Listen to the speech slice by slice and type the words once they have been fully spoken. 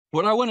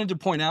What I wanted to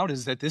point out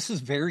is that this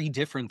is very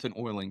different than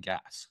oil and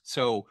gas.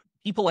 So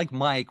people like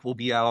Mike will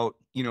be out,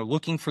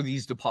 looking for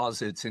these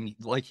deposits. And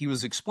like he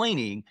was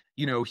explaining,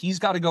 he's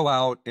got to go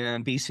out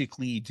and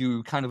basically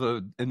do kind of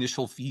a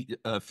initial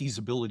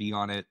feasibility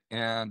on it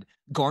and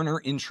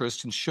garner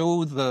interest and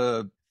show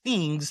the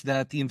things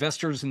that the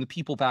investors and the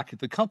people back at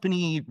the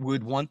company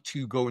would want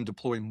to go and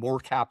deploy more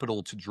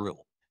capital to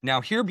drill.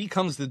 Now, here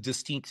becomes the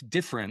distinct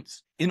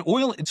difference. In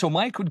oil, so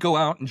Mike would go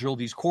out and drill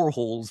these core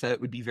holes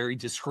that would be very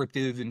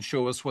descriptive and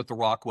show us what the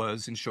rock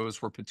was and show us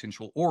where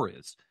potential ore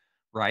is,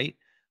 right?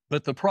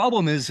 But the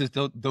problem is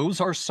that those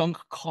are sunk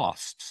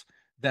costs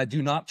that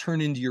do not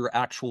turn into your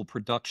actual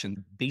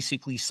production,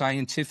 basically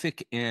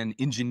scientific and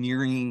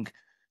engineering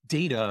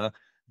data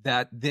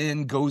that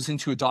then goes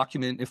into a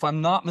document, if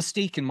I'm not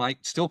mistaken, Mike,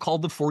 still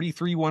called the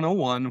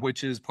 43101,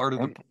 which is part of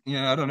the,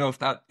 I don't know if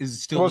that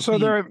is still.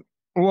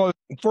 Well,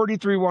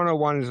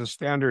 43101 is a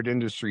standard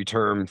industry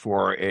term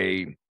for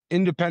a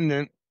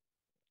independent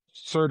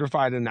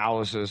certified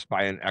analysis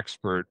by an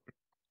expert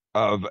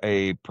of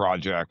a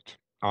project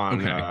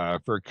on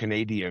for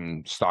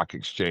Canadian stock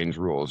exchange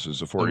rules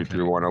is a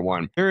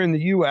 43101. Here in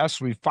the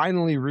US, we've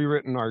finally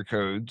rewritten our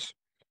codes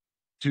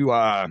to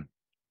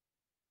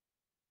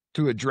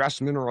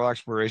address mineral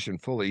exploration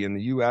fully. In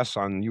the US,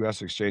 on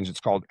US exchange, it's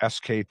called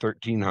SK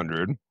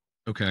 1300.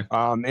 Okay.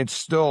 It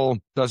still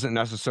doesn't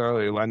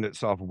necessarily lend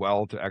itself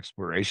well to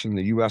exploration.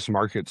 The US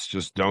markets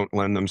just don't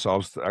lend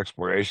themselves to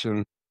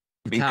exploration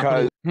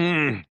because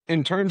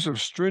in terms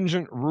of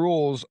stringent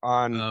rules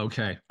on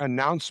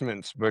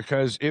announcements,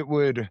 because it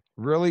would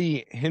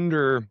really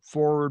hinder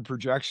forward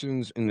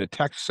projections in the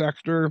tech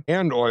sector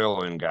and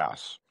oil and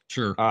gas.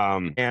 Sure.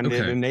 And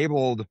it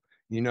enabled,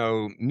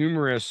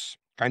 numerous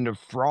kind of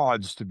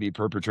frauds to be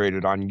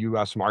perpetrated on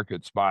US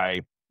markets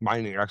by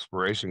mining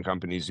exploration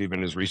companies,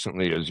 even as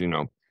recently as,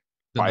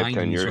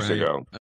 5-10 years ago.